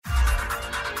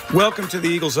Welcome to the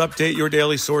Eagles Update, your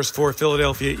daily source for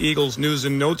Philadelphia Eagles news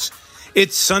and notes.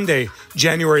 It's Sunday,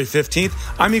 January 15th.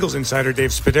 I'm Eagles insider Dave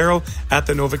Spadaro at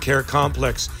the NovaCare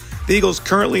Complex. The Eagles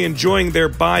currently enjoying their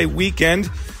bye weekend,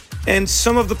 and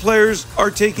some of the players are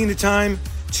taking the time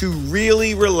to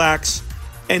really relax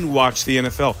and watch the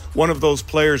NFL. One of those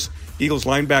players, Eagles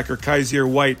linebacker Kyzir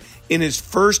White, in his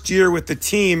first year with the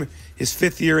team, his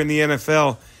fifth year in the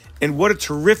NFL. And what a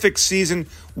terrific season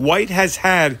White has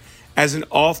had as an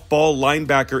off-ball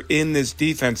linebacker in this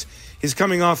defense. He's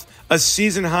coming off a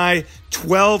season-high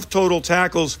 12 total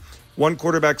tackles, one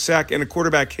quarterback sack, and a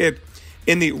quarterback hit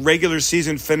in the regular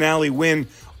season finale win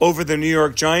over the New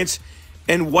York Giants.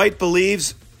 And White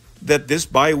believes that this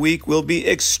bye week will be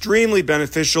extremely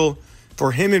beneficial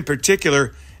for him in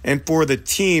particular and for the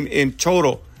team in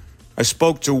total. I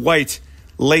spoke to White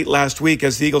late last week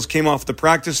as the Eagles came off the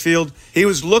practice field. He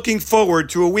was looking forward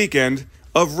to a weekend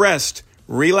of rest,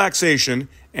 relaxation,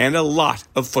 and a lot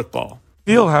of football.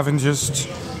 Feel having just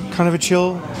kind of a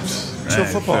chill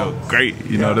football. Feel great.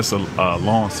 You know, this is a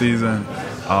long season.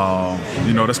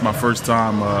 This my first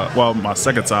time, my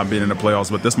second time being in the playoffs,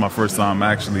 but this is my first time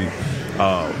actually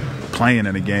playing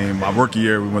in a game. My rookie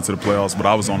year, we went to the playoffs, but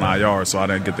I was on IR, so I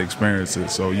didn't get to experience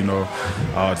it. So,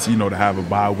 to have a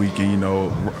bye week and,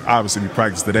 obviously we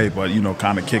practiced today, but,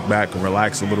 kind of kick back and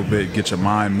relax a little bit, get your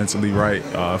mind mentally right.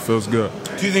 It feels good.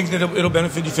 Do you think that it'll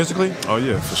benefit you physically? Oh,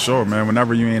 yeah, for sure, man.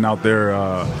 Whenever you ain't out there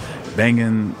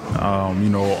banging,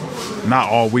 not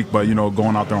all week, but,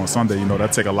 going out there on Sunday,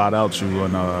 that take a lot out you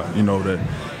and, to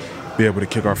be able to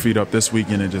kick our feet up this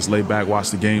weekend and just lay back,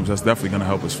 watch the games, that's definitely going to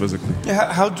help us physically.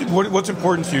 Yeah, what's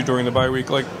important to you during the bye week?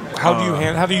 Like, how do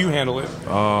you handle it?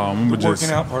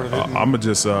 Working out part of it. I'm gonna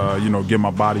just get my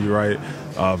body right,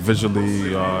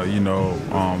 visually,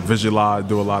 visualize,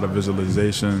 do a lot of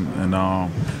visualization,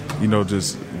 and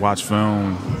just watch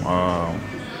film.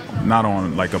 Not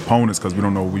on like opponents because we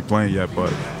don't know what we playing yet,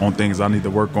 but on things I need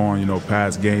to work on,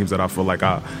 past games that I feel like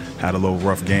I had a little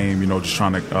rough game, just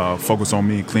trying to focus on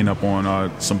me, clean up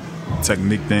on some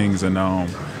technique things and,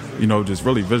 just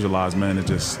really visualize, man, and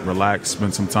just relax,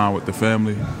 spend some time with the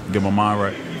family, get my mind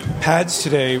right. Pads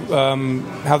today,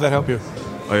 how'd that help you?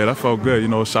 Oh yeah, that felt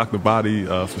good. Shocked the body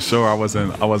for sure. I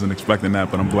wasn't expecting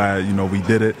that, but I'm glad we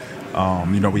did it.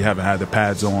 We haven't had the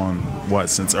pads on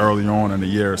since early on in the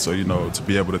year, so to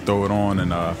be able to throw it on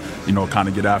and kind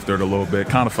of get after it a little bit.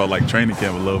 Kind of felt like training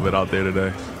camp a little bit out there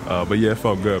today. But yeah, it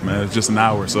felt good, man. It's just an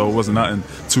hour, so it wasn't nothing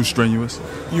too strenuous.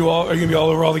 Are you gonna be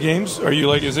all over all the games?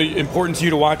 Is it important to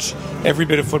you to watch every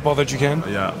bit of football that you can?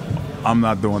 Yeah. I'm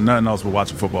not doing nothing else but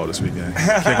watching football this weekend.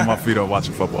 Kicking my feet up,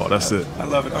 watching football. That's it. I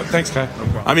love it. Thanks, Kai. No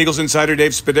problem. I'm Eagles insider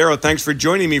Dave Spadaro. Thanks for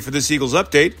joining me for this Eagles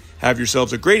Update. Have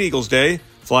yourselves a great Eagles day.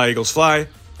 Fly, Eagles, fly.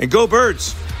 And go,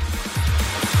 Birds.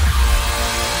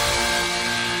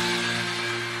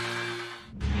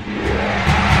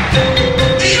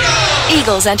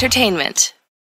 Eagles Entertainment.